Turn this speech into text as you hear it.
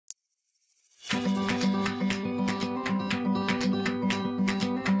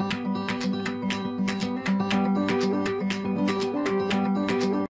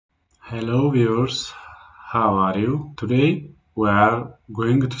Hello viewers, how are you? Today we are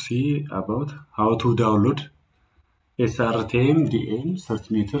going to see about how to download SRTEM DEM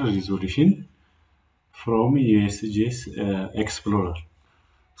centimeter resolution from USGS Explorer.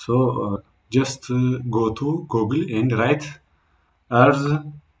 So just go to Google and write Earth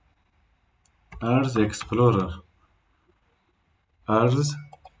Explorer, Earth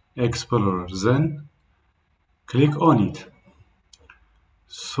Explorer, then click on it.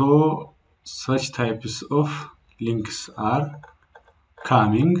 So such types of links are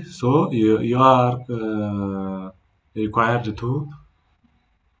coming, so you are required to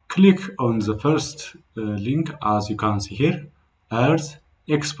click on the first link, as you can see here, Earth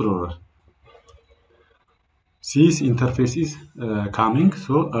Explorer. This interface is coming,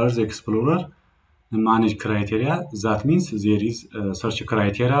 so Earth Explorer manage criteria. That means there is search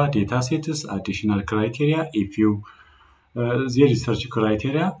criteria, data sets, additional criteria. If you there is search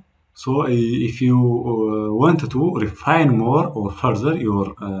criteria. So if you want to refine more or further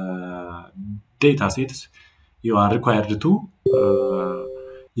your data sets, you are required to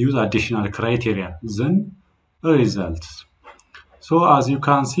use additional criteria, then results. So as you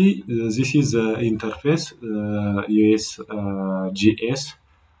can see, this is the interface USGS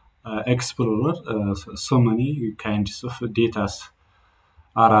Explorer. So many kinds of data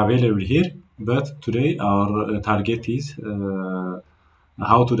are available here, but today our target is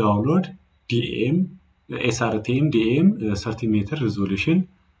how to download DEM, SRTEM DEM 30 meter resolution,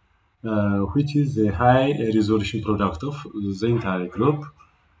 which is a high resolution product of the entire globe.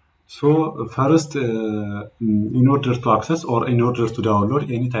 So first, in order to access or in order to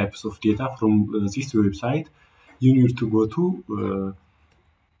download any types of data from this website, you need to go to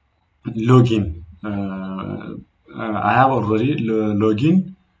login. I have already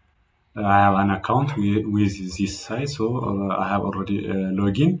login. I have an account with this site, so I have already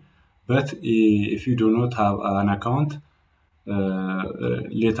login. But if you do not have an account,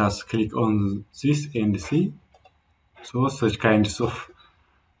 let us click on this and see. So such kinds of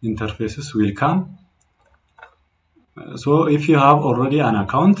interfaces will come. So if you have already an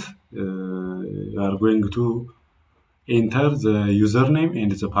account, you are going to enter the username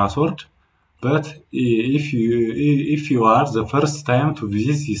and the password. But if you are the first time to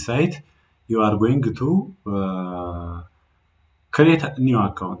visit this site, you are going to create a new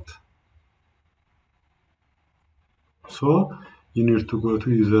account. So you need to go to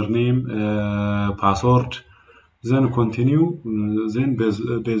username, password, then continue. Then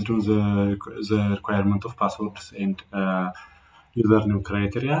based on the requirement of passwords and username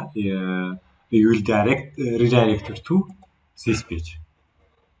criteria, you will redirect to this page.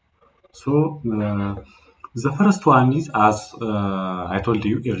 So the first one is, as I told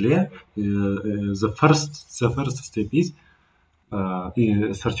you earlier, the first step is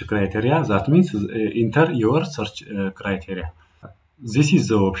search criteria. That means enter your search criteria. This is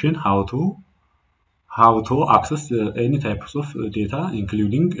the option how to access any types of data,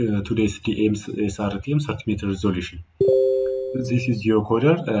 including today's SRTM 30 meter resolution. This is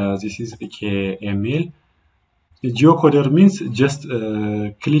geocoder. This is KML. Geocoder means just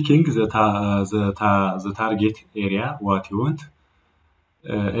clicking the target area, what you want,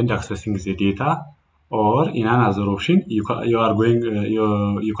 and accessing the data. Or in another option, you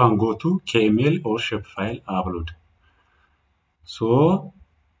can go to KML or shapefile upload. So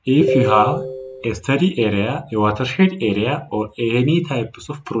if you have a study area, a watershed area, or any types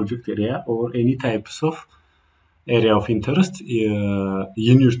of project area, or any types of area of interest, you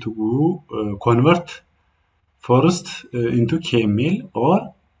need to convert first into KML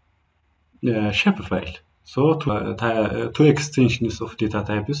or shapefile. So two extensions of data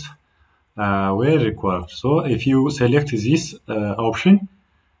types were required. So if you select this option,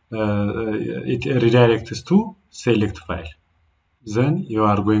 it redirects to select file. Then you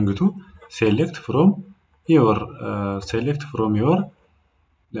are going to select from your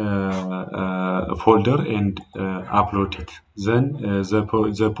folder and upload it. Then the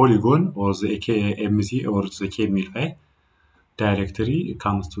polygon or the AKMZ or the KML file directory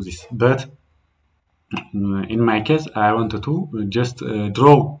comes to this. But in my case, I wanted to just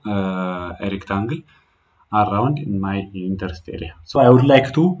draw a rectangle around in my interest area. So I would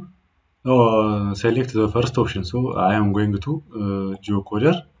like to select the first option. So I am going to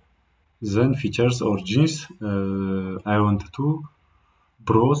geocoder, then features origins. I want to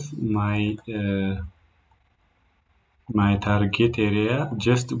browse my my target area.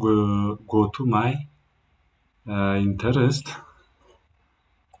 Just go to my interest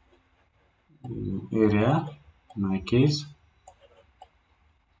area, in my case.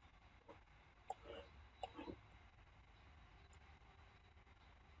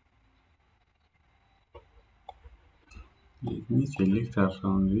 me select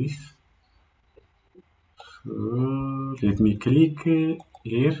around this. So let me click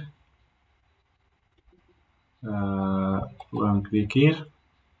here. One click here.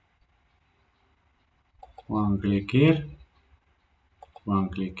 One click here. One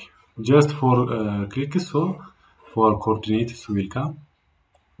click. Just for clicks. So for coordinates will come.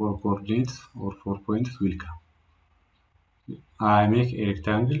 For coordinates or 4 points will come. I make a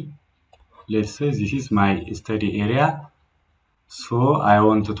rectangle. Let's say this is my study area. So I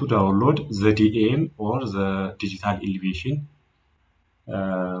want to download the DM or the digital elevation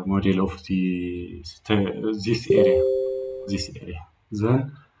model of this area.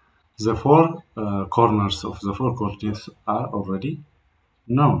 Then the four corners of the four coordinates are already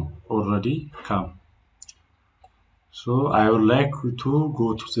known, already come. So I would like to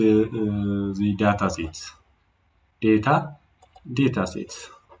go to the data sets. Data sets.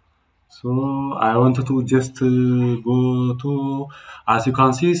 So I wanted to just go to, as you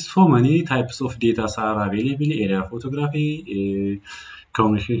can see, so many types of data are available: aerial photography,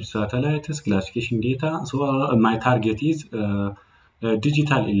 communication satellites, classification data. So my target is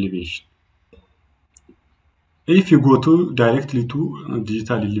digital elevation. If you go to directly to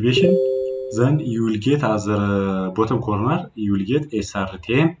digital elevation, then you will get as the bottom corner, you will get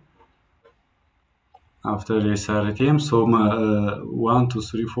SRTEM. After SRTEM, so 1, 2,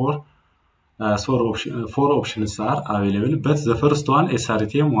 3, 4. Four options are available, but the first one is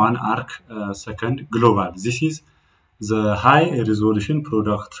SRTM 1 arc, second global. This is the high resolution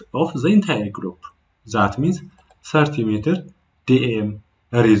product of the entire group. That means 30 meter DM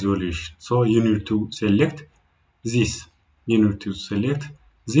resolution. So you need to select this. You need to select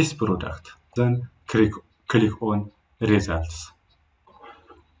this product. Then click on results.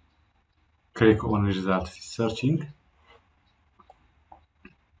 Click on results searching.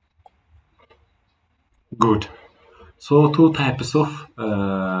 Good. So two types of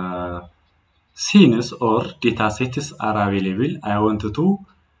scenes or data sets are available. I want to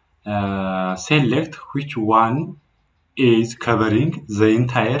select which one is covering the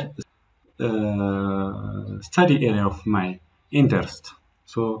entire study area of my interest.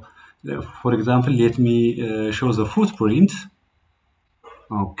 So, for example, let me show the footprint.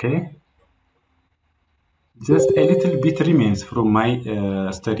 Okay. Just a little bit remains from my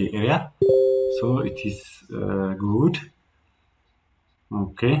study area. So it is good.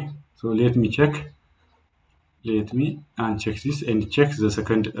 Okay. So let me check. Let me uncheck this and check the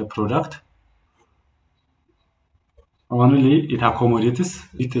second product. Only it accommodates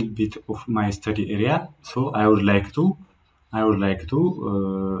little bit of my study area, so I would like to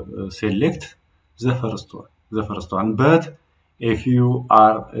select the first one. But if you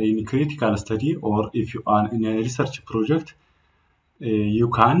are in critical study or if you are in a research project, you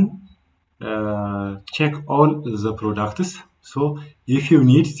can check all the products. So if you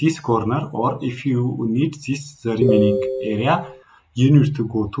need this corner or if you need the remaining area, you need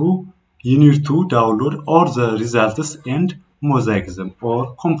to download all the results and mosaic them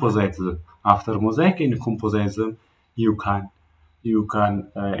or composite them. After mosaic and composite them, you can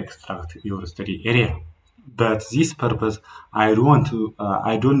extract your study area. But this purpose, I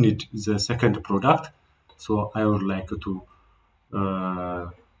don't need the second product, so I would like to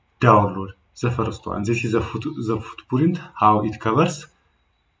download the first one. This is the footprint, how it covers.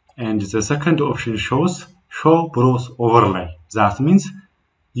 And the second option shows show browse overlay. That means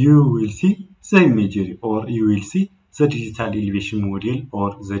you will see the imagery or you will see the digital elevation model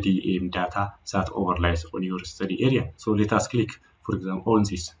or the DEM data that overlays on your study area. So let us click, for example, on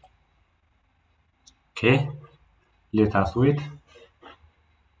this. Okay, let us wait.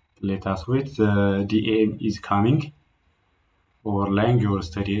 The DEM is coming, overlaying your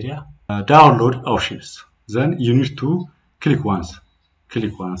study area. Download options. Then you need to click once.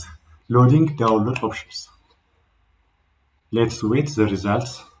 Loading download options. Let's wait the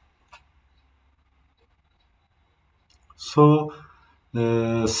results. So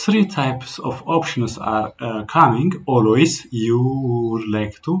three types of options are coming. Always you would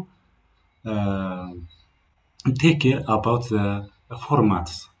like to take care about the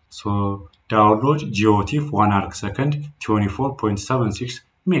formats. So download GeoTIFF 1 arc second 24.76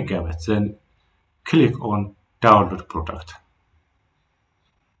 megabytes. Then click on download product.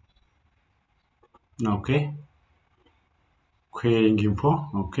 Okay. Querying info.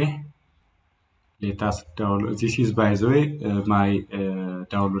 Okay. Let us download. This is, by the way, my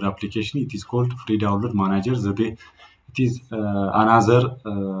download application. It is called Free Download Manager. It is another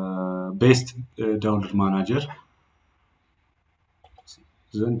best download manager.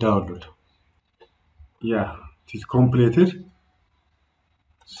 Then download. Yeah, it is completed.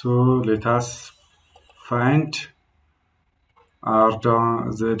 So let us find are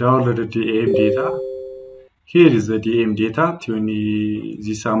the downloaded DEM data. Here is the DEM data,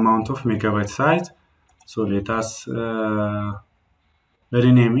 this amount of megabyte size. So let us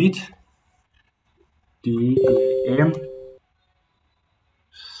rename it DEM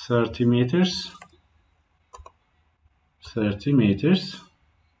 30 meters,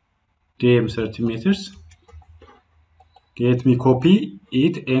 DEM 30 meters. Let me copy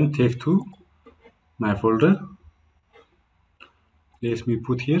it and take to my folder. Let me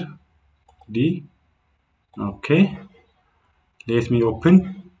put here D. Okay. Let me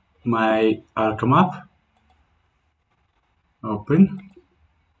open my ArcMap. Open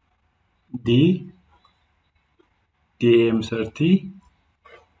DEM30.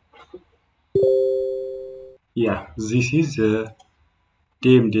 Yeah, this is the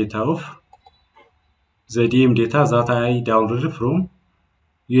DEM data that I downloaded from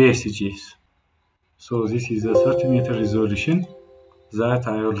USGS. So this is the 30-meter resolution that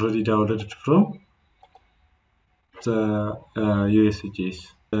I already downloaded from the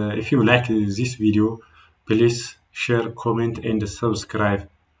USGS. If you like this video, please share, comment, and subscribe.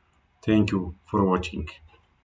 Thank you for watching.